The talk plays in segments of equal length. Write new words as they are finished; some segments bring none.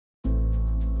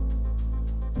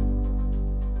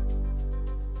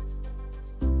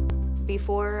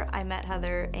Before I met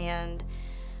Heather and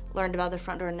learned about the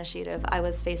Front Door Initiative, I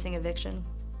was facing eviction,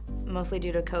 mostly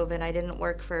due to COVID. I didn't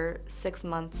work for 6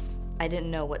 months. I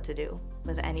didn't know what to do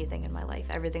with anything in my life.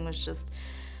 Everything was just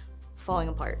falling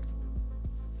apart.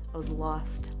 I was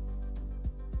lost.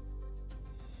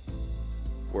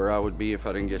 Where I would be if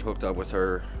I didn't get hooked up with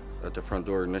her at the Front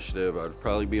Door Initiative, I'd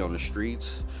probably be on the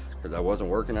streets because I wasn't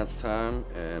working at the time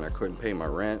and I couldn't pay my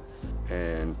rent.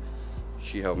 And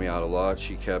she helped me out a lot.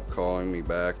 She kept calling me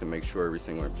back to make sure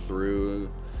everything went through,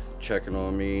 checking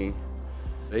on me.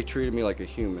 They treated me like a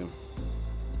human.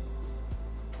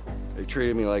 They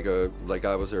treated me like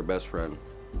I was their best friend.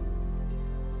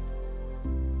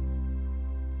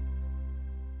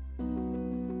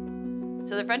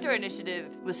 So the Front Door Initiative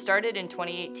was started in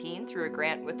 2018 through a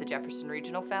grant with the Jefferson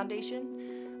Regional Foundation,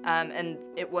 and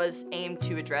it was aimed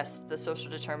to address the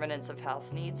social determinants of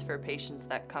health needs for patients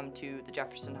that come to the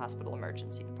Jefferson Hospital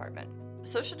Emergency Department.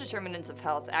 Social determinants of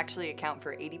health actually account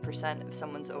for 80% of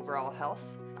someone's overall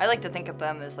health. I like to think of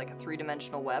them as like a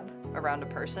three-dimensional web around a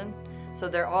person. So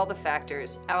they're all the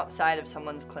factors outside of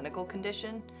someone's clinical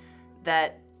condition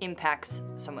that impacts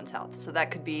someone's health. So that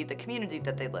could be the community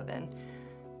that they live in,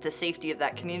 the safety of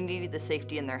that community, the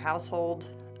safety in their household,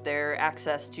 their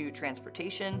access to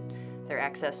transportation, their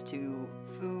access to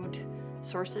food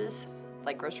sources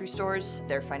like grocery stores,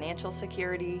 their financial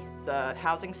security, the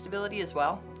housing stability as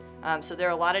well. So there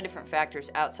are a lot of different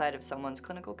factors outside of someone's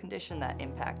clinical condition that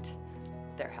impact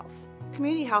their health.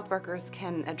 Community health workers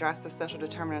can address the social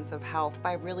determinants of health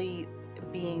by really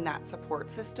being that support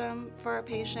system for a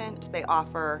patient. They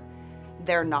offer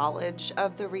their knowledge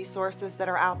of the resources that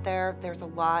are out there. There's a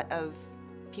lot of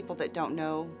people that don't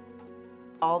know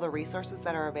all the resources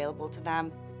that are available to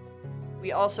them.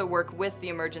 We also work with the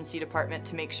emergency department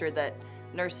to make sure that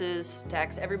nurses,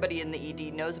 techs, everybody in the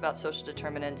ED knows about social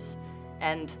determinants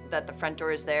and that the Front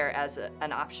Door is there as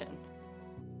an option.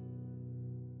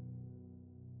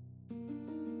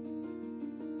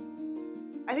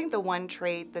 I think the one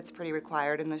trait that's pretty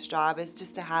required in this job is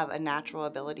just to have a natural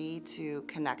ability to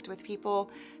connect with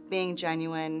people, being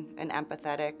genuine and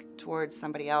empathetic towards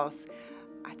somebody else.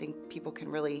 I think people can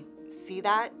really see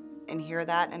that and hear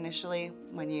that initially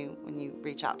when you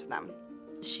reach out to them.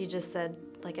 She just said,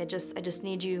 like, I just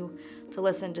need you to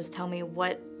listen. Just tell me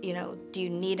what, do you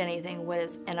need anything? What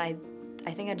is, and I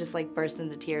think I just like burst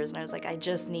into tears and I was like, I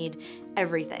just need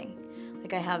everything.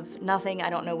 Like, I have nothing.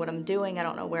 I don't know what I'm doing. I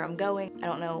don't know where I'm going. I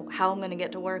don't know how I'm going to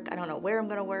get to work. I don't know where I'm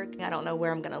going to work. I don't know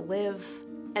where I'm going to live.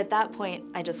 At that point,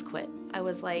 I just quit. I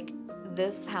was like,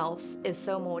 this house is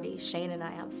so moldy. Shane and I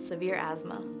have severe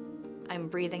asthma. I'm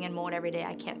breathing in mold every day.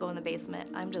 I can't go in the basement.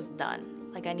 I'm just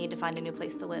done. Like, I need to find a new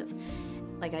place to live.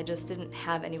 Like, I just didn't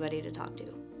have anybody to talk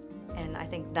to. And I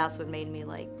think that's what made me,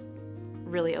 like,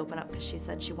 really open up, because she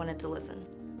said she wanted to listen.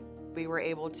 We were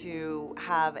able to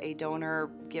have a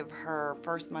donor give her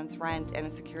first month's rent and a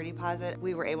security deposit.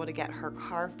 We were able to get her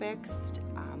car fixed.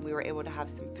 We were able to have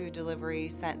some food delivery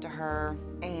sent to her,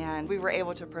 and we were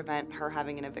able to prevent her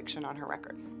having an eviction on her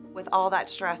record. With all that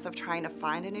stress of trying to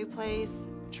find a new place,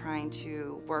 trying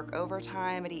to work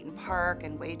overtime at Eaton Park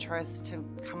and waitress to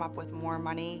come up with more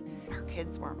money, her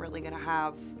kids weren't really going to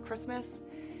have Christmas.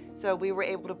 So we were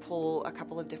able to pull a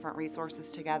couple of different resources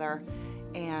together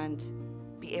and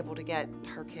be able to get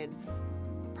her kids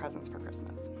presents for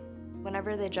Christmas.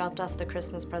 Whenever they dropped off the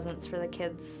Christmas presents for the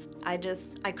kids, I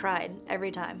cried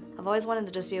every time. I've always wanted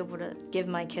to just be able to give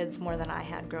my kids more than I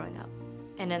had growing up.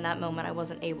 And in that moment, I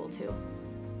wasn't able to.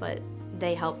 But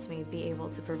they helped me be able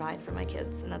to provide for my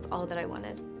kids, and that's all that I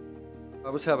wanted. I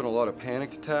was having a lot of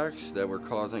panic attacks that were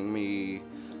causing me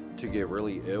to get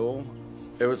really ill.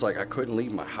 It was like I couldn't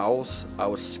leave my house. I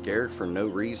was scared for no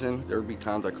reason. There would be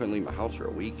times I couldn't leave my house for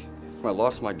a week. I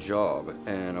lost my job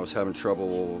and I was having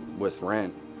trouble with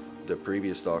rent. The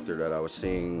previous doctor that I was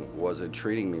seeing wasn't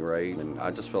treating me right, and I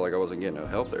just felt like I wasn't getting no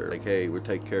help there. Like, hey, we'll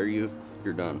take care of you,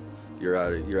 you're done. You're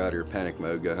out of your panic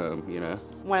mode, go home,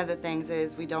 One of the things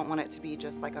is we don't want it to be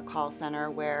just like a call center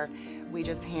where we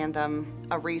just hand them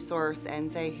a resource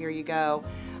and say, here you go.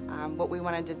 What we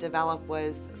wanted to develop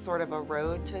was sort of a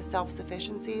road to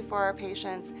self-sufficiency for our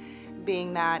patients,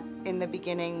 being that in the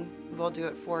beginning, we'll do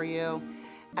it for you,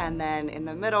 and then in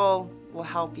the middle, we'll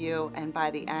help you, and by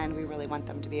the end, we really want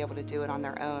them to be able to do it on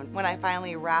their own. When I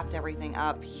finally wrapped everything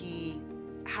up, he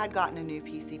had gotten a new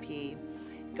PCP,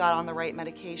 got on the right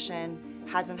medication,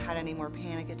 hasn't had any more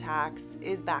panic attacks,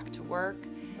 is back to work,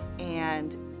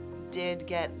 and did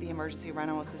get the emergency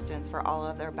rental assistance for all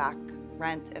of their back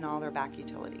rent and all their back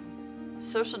utility.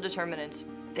 Social determinants,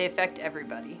 they affect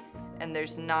everybody, and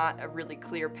there's not a really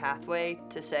clear pathway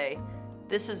to say,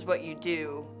 this is what you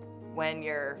do when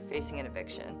you're facing an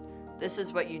eviction. This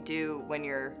is what you do when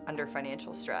you're under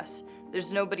financial stress.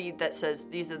 There's nobody that says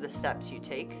these are the steps you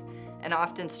take, and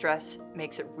often stress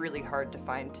makes it really hard to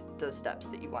find those steps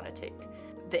that you want to take.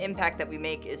 The impact that we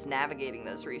make is navigating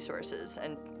those resources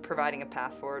and providing a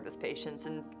path forward with patients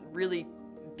and really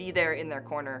be there in their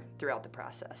corner throughout the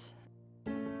process.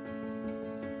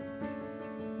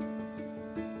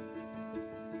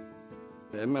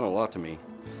 It meant a lot to me.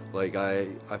 Like I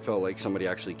felt like somebody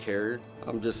actually cared.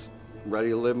 I'm just ready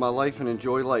to live my life and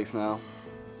enjoy life now.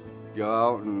 Go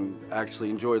out and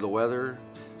actually enjoy the weather,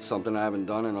 something I haven't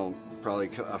done in probably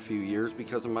a few years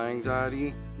because of my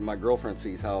anxiety. My girlfriend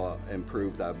sees how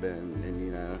improved I've been, and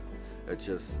you know,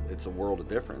 it's a world of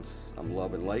difference. I'm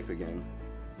loving life again.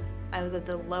 I was at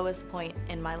the lowest point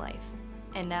in my life,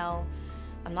 and now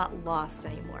I'm not lost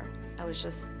anymore. I was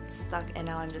just stuck, and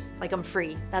now I'm just, like, I'm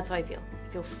free. That's how I feel.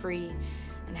 I feel free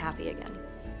and happy again.